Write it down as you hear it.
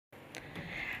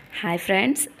Hi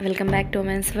friends, welcome back to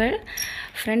women's world.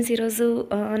 Friends, ఈరోజు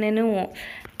నేను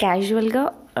క్యాజువల్గా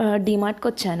డీమార్ట్కి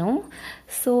వచ్చాను.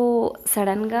 సో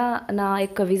సడన్గా నా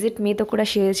యొక్క విజిట్ మీతో కూడా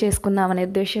షేర్ చేసుకుందామనే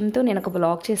ఉద్దేశంతో నేను ఒక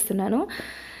బ్లాగ్ చేస్తున్నాను.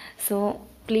 సో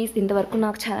ప్లీజ్ ఇంతవరకు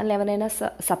నాకు ఛానల్ ఎవరైనా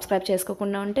సబ్స్క్రైబ్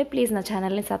చేసుకోకుండా ఉంటే ప్లీజ్ నా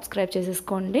ఛానల్ని సబ్స్క్రైబ్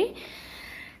చేసేసుకోండి.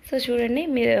 సో చూడండి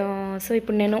మీరు. సో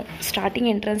ఇప్పుడు నేను స్టార్టింగ్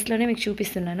ఎంట్రన్స్లోనే మీకు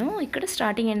చూపిస్తున్నాను. ఇక్కడ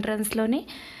స్టార్టింగ్ ఎంట్రన్స్లోనే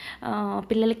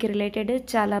పిల్లలకి రిలేటెడ్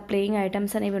చాలా ప్లేయింగ్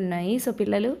ఐటమ్స్ అనేవి ఉన్నాయి. సో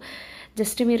పిల్లలు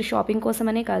జస్ట్ మీరు షాపింగ్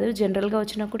కోసమనే కాదు, జనరల్గా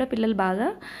వచ్చినా కూడా పిల్లలు బాగా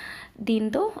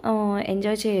దీంతో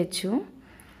ఎంజాయ్ చేయొచ్చు.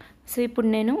 సో ఇప్పుడు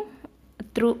నేను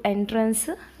త్రూ ఎంట్రన్స్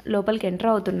లోపలికి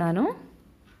ఎంటర్ అవుతున్నాను.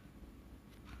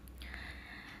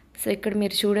 సో ఇక్కడ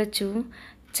మీరు చూడొచ్చు,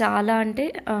 చాలా అంటే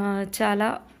చాలా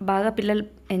బాగా పిల్లలు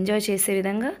ఎంజాయ్ చేసే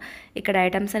విధంగా ఇక్కడ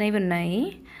ఐటమ్స్ అనేవి ఉన్నాయి.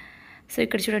 సో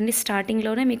ఇక్కడ చూడండి,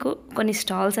 స్టార్టింగ్లోనే మీకు కొన్ని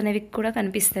స్టాల్స్ అనేవి కూడా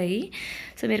కనిపిస్తాయి.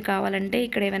 సో మీరు కావాలంటే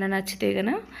ఇక్కడ ఏమైనా నచ్చితే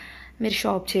కనుక మీరు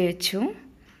షాప్ చేయొచ్చు.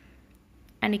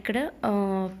 అండ్ ఇక్కడ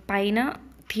పైన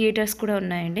థియేటర్స్ కూడా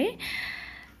ఉన్నాయండి.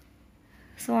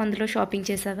 సో అందులో షాపింగ్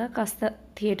చేశాక కాస్త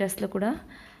థియేటర్స్లో కూడా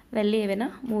వెళ్ళి ఏమైనా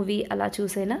మూవీ అలా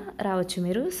చూసైనా రావచ్చు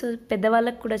మీరు. సో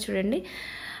పెద్దవాళ్ళకు కూడా చూడండి,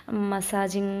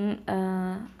 massaging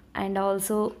and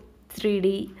also 3D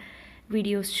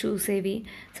videos చూసేవి.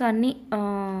 So అన్ని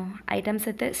ఐటమ్స్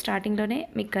అయితే స్టార్టింగ్లోనే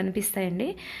మీకు కనిపిస్తాయండి.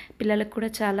 పిల్లలకు కూడా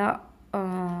చాలా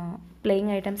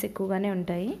ప్లేయింగ్ ఐటమ్స్ ఎక్కువగానే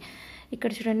ఉంటాయి. ఇక్కడ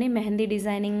చూడండి, మెహందీ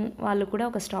డిజైనింగ్ వాళ్ళు కూడా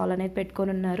ఒక స్టాల్ అనేది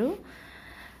పెట్టుకొని ఉన్నారు.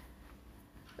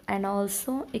 అండ్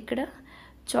ఆల్సో ఇక్కడ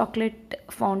చాక్లెట్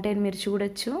ఫౌంటైన్ మీరు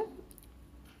చూడొచ్చు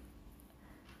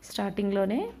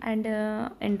స్టార్టింగ్లోనే. అండ్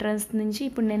ఎంట్రన్స్ నుంచి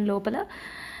ఇప్పుడు నేను లోపల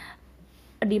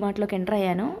డీమార్ట్లోకి ఎంటర్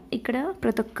అయ్యాను. ఇక్కడ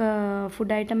ప్రతి ఒక్క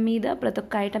ఫుడ్ ఐటమ్ మీద, ప్రతి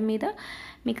ఒక్క ఐటమ్ మీద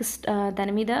మీకు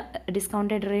దాని మీద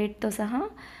డిస్కౌంటెడ్ రేట్తో సహా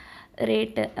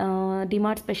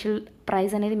డీమార్ట్ స్పెషల్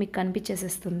ప్రైస్ అనేది మీకు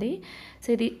కనిపించేసేస్తుంది. సో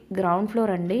ఇది గ్రౌండ్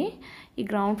ఫ్లోర్ అండి. ఈ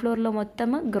గ్రౌండ్ ఫ్లోర్లో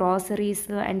మొత్తం groceries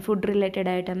and food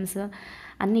related items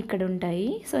అన్నీ ఇక్కడ ఉంటాయి.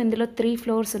 సో ఇందులో 3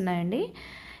 ఫ్లోర్స్ ఉన్నాయండి.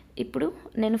 ఇప్పుడు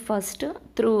నేను ఫస్ట్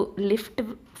త్రూ లిఫ్ట్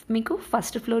మీకు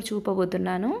ఫస్ట్ ఫ్లోర్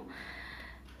చూపబోతున్నాను.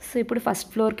 సో ఇప్పుడు ఫస్ట్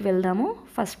ఫ్లోర్కి వెళ్దాము.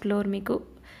 ఫస్ట్ ఫ్లోర్ మీకు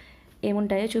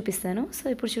ఏముంటాయో చూపిస్తాను. సో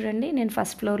ఇప్పుడు చూడండి, నేను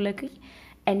ఫస్ట్ ఫ్లోర్లోకి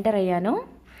ఎంటర్ అయ్యాను.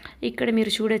 ఇక్కడ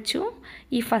మీరు చూడొచ్చు,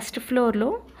 ఈ ఫస్ట్ ఫ్లోర్లో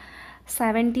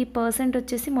 70%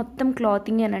 వచ్చేసి మొత్తం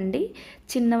క్లాతింగేనండి.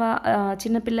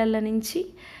 చిన్నపిల్లల నుంచి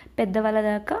పెద్దవాళ్ళ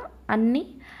దాకా అన్నీ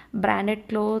branded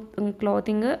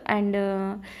clothing and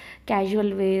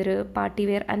casual wear, party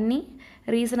wear అన్నీ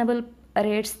రీజనబుల్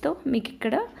రేట్స్తో మీకు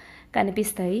ఇక్కడ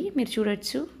కనిపిస్తాయి. మీరు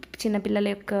చూడొచ్చు, చిన్నపిల్లల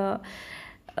యొక్క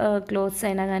క్లోత్స్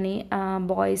అయినా కానీ,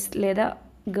 బాయ్స్ లేదా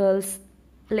గర్ల్స్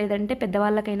లేదంటే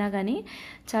పెద్దవాళ్ళకైనా కానీ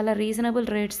చాలా రీజనబుల్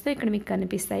రేట్స్తో ఇక్కడ మీకు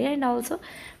కనిపిస్తాయి. అండ్ ఆల్సో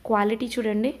క్వాలిటీ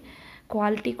చూడండి,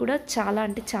 క్వాలిటీ కూడా చాలా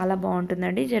అంటే చాలా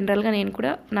బాగుంటుందండి. జనరల్గా నేను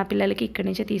కూడా నా పిల్లలకి ఇక్కడి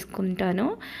నుంచే తీసుకుంటాను.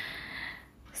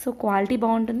 సో క్వాలిటీ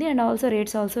బాగుంటుంది అండ్ ఆల్సో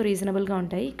రేట్స్ ఆల్సో రీజనబుల్గా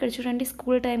ఉంటాయి. ఇక్కడ చూడండి,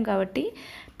 స్కూల్ టైం కాబట్టి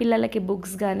పిల్లలకి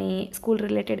బుక్స్ కానీ స్కూల్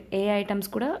రిలేటెడ్ ఏ ఐటమ్స్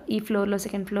కూడా ఈ ఫ్లోర్లో,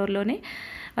 సెకండ్ ఫ్లోర్లోనే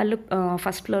వాళ్ళు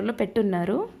ఫస్ట్ ఫ్లోర్లో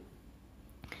పెట్టున్నారు.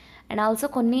 అండ్ ఆల్సో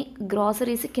కొన్ని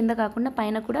గ్రాసరీస్ కింద కాకుండా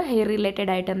పైన కూడా hair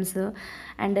related items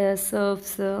and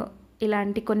surfs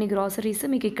ఇలాంటి కొన్ని గ్రాసరీస్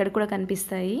మీకు ఇక్కడ కూడా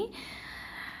కనిపిస్తాయి.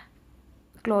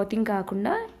 క్లాతింగ్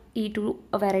కాకుండా ఈ 2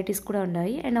 వెరైటీస్ కూడా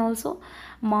ఉన్నాయి. అండ్ ఆల్సో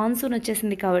మాన్సూన్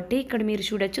వచ్చేసింది కాబట్టి ఇక్కడ మీరు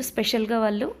చూడొచ్చు, స్పెషల్గా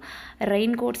వాళ్ళు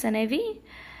రెయిన్ కోట్స్ అనేవి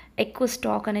ఎక్కువ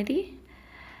స్టాక్ అనేది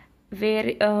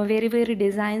వేరే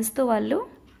డిజైన్స్తో వాళ్ళు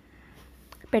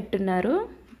పెట్టున్నారు.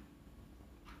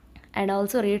 అండ్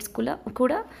ఆల్సో రేట్స్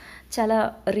కూడా చాలా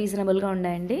రీజనబుల్గా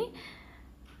ఉన్నాయండి.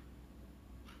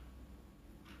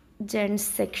 జెంట్స్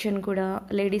సెక్షన్ కూడా,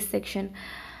 లేడీస్ సెక్షన్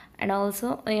అండ్ ఆల్సో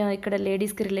ఇక్కడ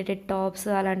లేడీస్కి రిలేటెడ్ టాప్స్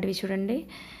అలాంటివి చూడండి.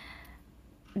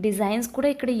 డిజైన్స్ కూడా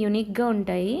ఇక్కడ యూనిక్గా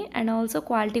ఉంటాయి అండ్ ఆల్సో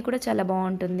క్వాలిటీ కూడా చాలా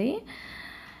బాగుంటుంది.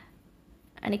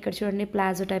 అండ్ ఇక్కడ చూడండి,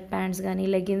 ప్లాజో టైప్ ప్యాంట్స్ కానీ,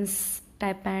 లెగిన్స్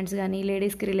టైప్ ప్యాంట్స్ కానీ,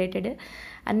 లేడీస్కి రిలేటెడ్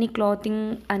అన్ని క్లాతింగ్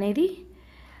అనేది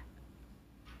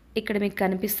ఇక్కడ మీకు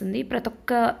కనిపిస్తుంది. ప్రతి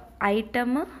ఒక్క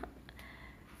ఐటమ్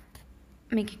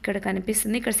మీకు ఇక్కడ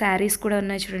కనిపిస్తుంది. ఇక్కడ శారీస్ కూడా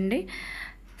ఉన్నాయి చూడండి.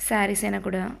 శారీస్ అయినా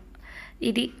కూడా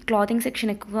ఇది క్లాతింగ్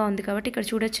సెక్షన్ ఎక్కువగా ఉంది కాబట్టి ఇక్కడ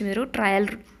చూడొచ్చు మీరు,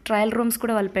 ట్రయల్ రూమ్స్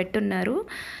కూడా వాళ్ళు పెట్టున్నారు.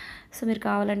 సో మీరు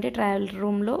కావాలంటే ట్రయల్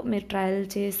రూమ్లో మీరు ట్రయల్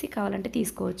చేసి కావాలంటే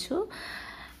తీసుకోవచ్చు.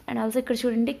 అండ్ ఆల్సో ఇక్కడ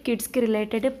చూడండి, కిడ్స్కి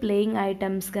రిలేటెడ్ ప్లేయింగ్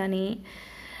ఐటమ్స్ కానీ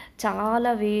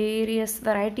చాలా various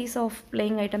varieties of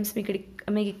playing items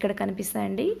మీకు ఇక్కడ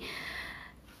కనిపిస్తాయండి.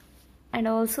 అండ్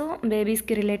ఆల్సో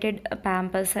బేబీస్కి రిలేటెడ్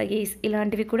ప్యాంపర్స్, హగీస్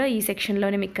ఇలాంటివి కూడా ఈ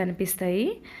సెక్షన్లోనే మీకు కనిపిస్తాయి.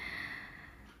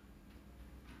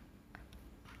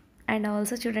 అండ్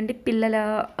ఆల్సో చూడండి, పిల్లల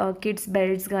కిడ్స్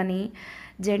బెల్ట్స్ కానీ,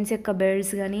 జెంట్స్ యొక్క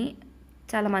బెల్ట్స్ కానీ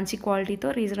చాలా మంచి క్వాలిటీతో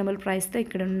రీజనబుల్ ప్రైస్తో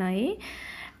ఇక్కడ ఉన్నాయి.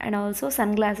 అండ్ ఆల్సో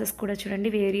సన్ గ్లాసెస్ కూడా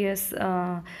చూడండి, various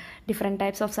different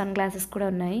types of sun glasses కూడా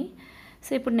ఉన్నాయి.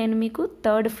 సో ఇప్పుడు నేను మీకు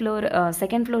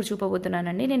సెకండ్ ఫ్లోర్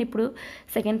చూపబోతున్నానండి. నేను ఇప్పుడు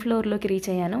సెకండ్ ఫ్లోర్లోకి రీచ్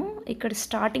అయ్యాను. ఇక్కడ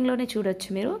స్టార్టింగ్లోనే చూడొచ్చు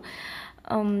మీరు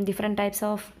డిఫరెంట్ టైప్స్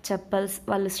ఆఫ్ చెప్పల్స్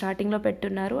వాళ్ళు స్టార్టింగ్లో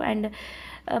పెట్టున్నారు. అండ్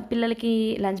పిల్లలకి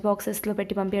లంచ్ బాక్సెస్లో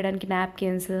పెట్టి పంపించడానికి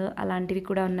నాప్కిన్స్ అలాంటివి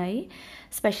కూడా ఉన్నాయి.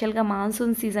 స్పెషల్గా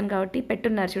మాన్సూన్ సీజన్ కాబట్టి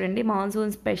పెట్టున్నారు చూడండి.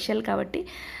 మాన్సూన్ స్పెషల్ కాబట్టి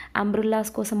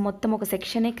అంబ్రుల్లాస్ కోసం మొత్తం ఒక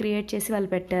సెక్షనే క్రియేట్ చేసి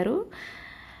వాళ్ళు పెట్టారు.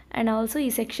 అండ్ ఆల్సో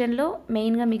ఈ సెక్షన్లో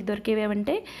మెయిన్గా మీకు దొరికేవి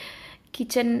ఏమంటే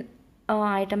కిచెన్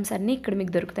ఐటమ్స్ అన్నీ ఇక్కడ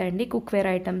మీకు దొరుకుతాయండి. కుక్వేర్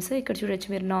ఐటమ్స్ ఇక్కడ చూడొచ్చు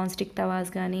మీరు. నాన్ స్టిక్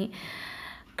తవాస్ కానీ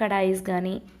కడాయిస్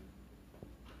కానీ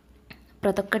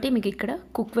ప్రతి ఒక్కటి మీకు ఇక్కడ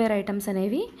కుక్వేర్ ఐటమ్స్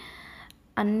అనేవి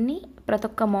అన్నీ ప్రతి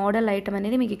ఒక్క మోడల్ ఐటమ్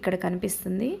అనేది మీకు ఇక్కడ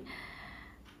కనిపిస్తుంది.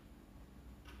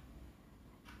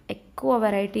 ఎక్కువ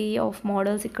వెరైటీ ఆఫ్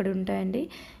మోడల్స్ ఇక్కడ ఉంటాయండి.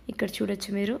 ఇక్కడ చూడొచ్చు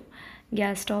మీరు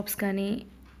గ్యాస్ స్టవ్స్ కానీ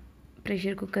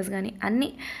ప్రెషర్ కుక్కర్స్ కానీ అన్నీ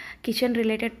కిచెన్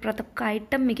రిలేటెడ్ ప్రతి ఒక్క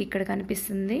ఐటమ్ మీకు ఇక్కడ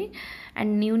కనిపిస్తుంది.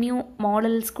 అండ్ న్యూ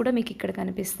మోడల్స్ కూడా మీకు ఇక్కడ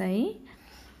కనిపిస్తాయి.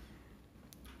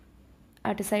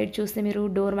 అటు సైడ్ చూస్తే మీరు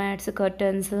డోర్ మ్యాట్స్,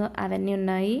 కర్టన్స్ అవన్నీ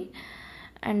ఉన్నాయి.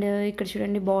 అండ్ ఇక్కడ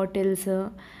చూడండి బాటిల్స్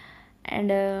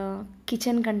అండ్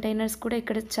కిచెన్ కంటైనర్స్ కూడా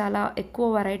ఇక్కడ చాలా ఎక్కువ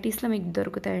వెరైటీస్లో మీకు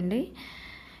దొరుకుతాయండి.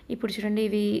 ఇప్పుడు చూడండి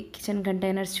ఇవి కిచెన్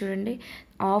కంటైనర్స్ చూడండి.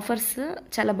 ఆఫర్స్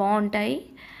చాలా బాగుంటాయి,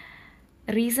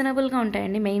 రీజనబుల్గా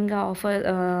ఉంటాయండి. మెయిన్గా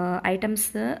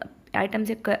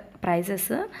ఐటమ్స్ యొక్క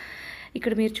ప్రైజెస్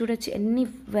ఇక్కడ మీరు చూడొచ్చు ఎన్ని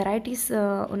వెరైటీస్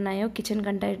ఉన్నాయో కిచెన్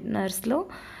కంటైనర్స్లో.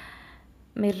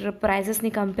 మీరు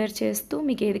ప్రైజెస్ని కంపేర్ చేస్తూ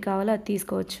మీకు ఏది కావాలో అది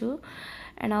తీసుకోవచ్చు.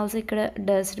 అండ్ ఆల్సో ఇక్కడ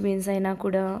డస్ట్బిన్స్ అయినా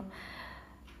కూడా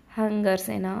హంగర్స్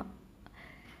అయినా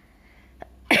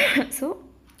సో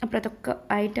ప్రతి ఒక్క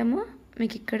ఐటమ్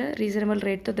మీకు ఇక్కడ రీజనబుల్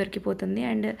రేట్తో దొరికిపోతుంది.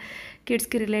 అండ్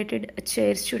కిడ్స్కి రిలేటెడ్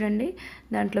చైర్స్ చూడండి,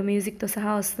 దాంట్లో మ్యూజిక్తో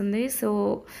సహా వస్తుంది. సో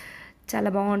చాలా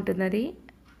బాగుంటుంది అది.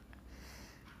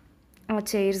 ఆ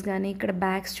చైర్స్ కానీ ఇక్కడ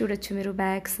బ్యాగ్స్ చూడొచ్చు మీరు,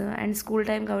 బ్యాగ్స్. అండ్ స్కూల్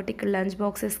టైం కాబట్టి ఇక్కడ లంచ్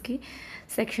బాక్సెస్కి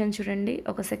సెక్షన్ చూడండి,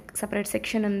 ఒక సపరేట్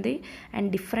సెక్షన్ ఉంది. And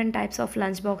different types of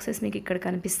lunch boxes మీకు ఇక్కడ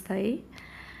కనిపిస్తాయి.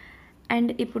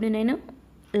 అండ్ ఇప్పుడు నేను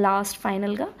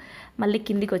ఫైనల్గా మళ్ళీ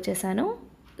కిందికి వచ్చేసాను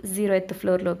 0th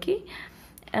ఫ్లోర్లోకి,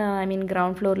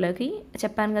 గ్రౌండ్ ఫ్లోర్లోకి.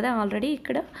 చెప్పాను కదా ఆల్రెడీ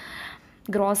ఇక్కడ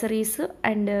groceries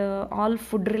and all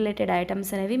food related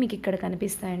items అనేవి మీకు ఇక్కడ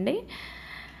కనిపిస్తాయండి.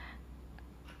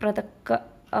 ప్రతి ఒక్క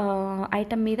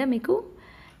ఐటమ్ మీద మీకు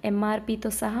ఎంఆర్పితో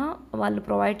సహా వాళ్ళు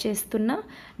ప్రొవైడ్ చేస్తున్న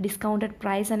డిస్కౌంటెడ్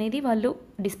ప్రైస్ అనేది వాళ్ళు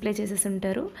డిస్ప్లే చేసేసి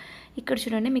ఉంటారు. ఇక్కడ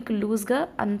చూడండి మీకు లూజ్గా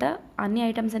అన్ని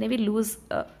ఐటమ్స్ అనేవి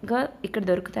లూజ్గా ఇక్కడ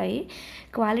దొరుకుతాయి.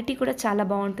 క్వాలిటీ కూడా చాలా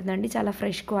బాగుంటుందండి, చాలా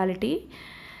ఫ్రెష్ క్వాలిటీ.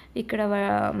 ఇక్కడ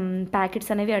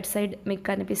ప్యాకెట్స్ అనేవి అటు సైడ్ మీకు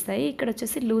కనిపిస్తాయి. ఇక్కడ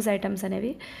వచ్చేసి లూజ్ ఐటమ్స్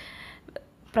అనేవి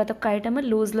ప్రతి ఒక్క ఐటమ్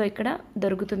లూజ్లో ఇక్కడ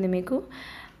దొరుకుతుంది మీకు.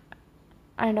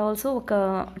 అండ్ ఆల్సో ఒక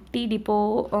టీ డిపో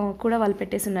కూడా వాళ్ళు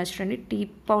పెట్టేసి ఉన్నారు చూడండి, టీ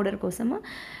పౌడర్ కోసం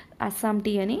అస్సాం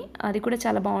టీ అని, అది కూడా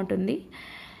చాలా బాగుంటుంది.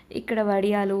 ఇక్కడ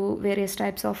వడియాలు, వేరియస్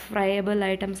టైప్స్ ఆఫ్ ఫ్రైయబుల్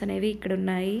ఐటమ్స్ అనేవి ఇక్కడ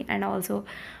ఉన్నాయి. And also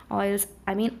oils,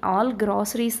 all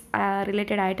groceries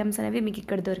related items అనేవి మీకు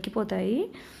ఇక్కడ దొరికిపోతాయి.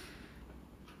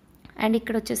 అండ్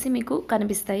ఇక్కడ వచ్చేసి మీకు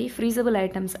కనిపిస్తాయి ఫ్రీజబుల్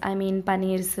items,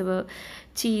 పనీర్స్,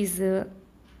 cheese,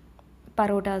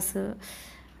 parottas,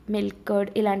 milk curd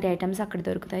ఇలాంటి ఐటమ్స్ అక్కడ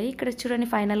దొరుకుతాయి. ఇక్కడ చూడండి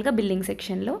ఫైనల్గా బిల్లింగ్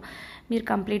సెక్షన్లో మీరు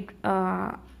కంప్లీట్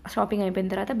షాపింగ్ అయిపోయిన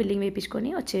తర్వాత బిల్లింగ్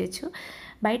వేయించుకొని వచ్చేయచ్చు.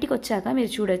 బయటికి వచ్చాక మీరు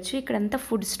చూడొచ్చు ఇక్కడంతా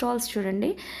ఫుడ్ స్టాల్స్ చూడండి.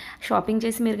 షాపింగ్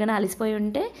చేసి మీరు కానీ అలసిపోయి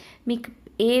ఉంటే మీకు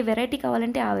ఏ వెరైటీ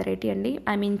కావాలంటే ఆ వెరైటీ అండి.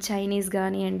 చైనీస్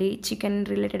కానివ్వండి, చికెన్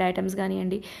రిలేటెడ్ ఐటమ్స్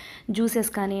కానివ్వండి,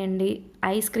 జ్యూసెస్ కానివ్వండి,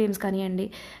 ఐస్ క్రీమ్స్ కానివ్వండి,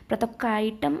 ప్రతి ఒక్క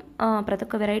ఐటమ్ ప్రతి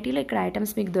ఒక్క వెరైటీలో ఇక్కడ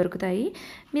ఐటమ్స్ మీకు దొరుకుతాయి.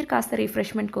 మీరు కాస్త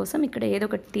రిఫ్రెష్మెంట్ కోసం ఇక్కడ ఏదో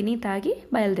ఒకటి తిని తాగి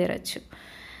బయలుదేరచ్చు.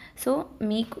 సో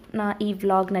మీకు నా ఈ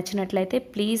వ్లాగ్ నచ్చినట్లయితే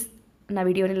ప్లీజ్ నా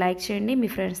వీడియోని లైక్ చేయండి, మీ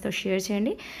ఫ్రెండ్స్తో షేర్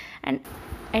చేయండి.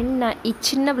 అండ్ నా ఈ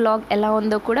చిన్న వ్లాగ్ ఎలా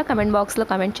ఉందో కూడా కమెంట్ బాక్స్లో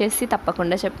కమెంట్ చేసి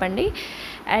తప్పకుండా చెప్పండి.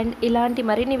 అండ్ ఇలాంటి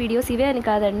మరిన్ని వీడియోస్ ఇవే అని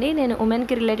కాదండి, నేను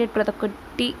ఉమెన్కి రిలేటెడ్ ప్రతి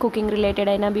ఒక్కటి, కుకింగ్ రిలేటెడ్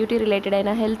అయినా, బ్యూటీ రిలేటెడ్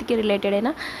అయినా, హెల్త్కి రిలేటెడ్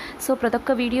అయినా, సో ప్రతి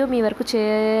ఒక్క వీడియో మీ వరకు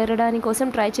చేరడానికి కోసం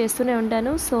ట్రై చేస్తూనే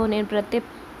ఉంటాను. సో నేను పెట్టే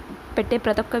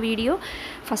ప్రతి ఒక్క వీడియో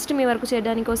ఫస్ట్ మీ వరకు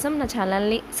చేరడానికి కోసం నా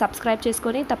ఛానల్ని సబ్స్క్రైబ్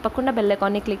చేసుకొని తప్పకుండా బెల్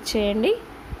ఐకాన్ని క్లిక్ చేయండి.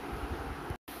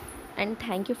 And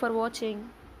thank you for watching.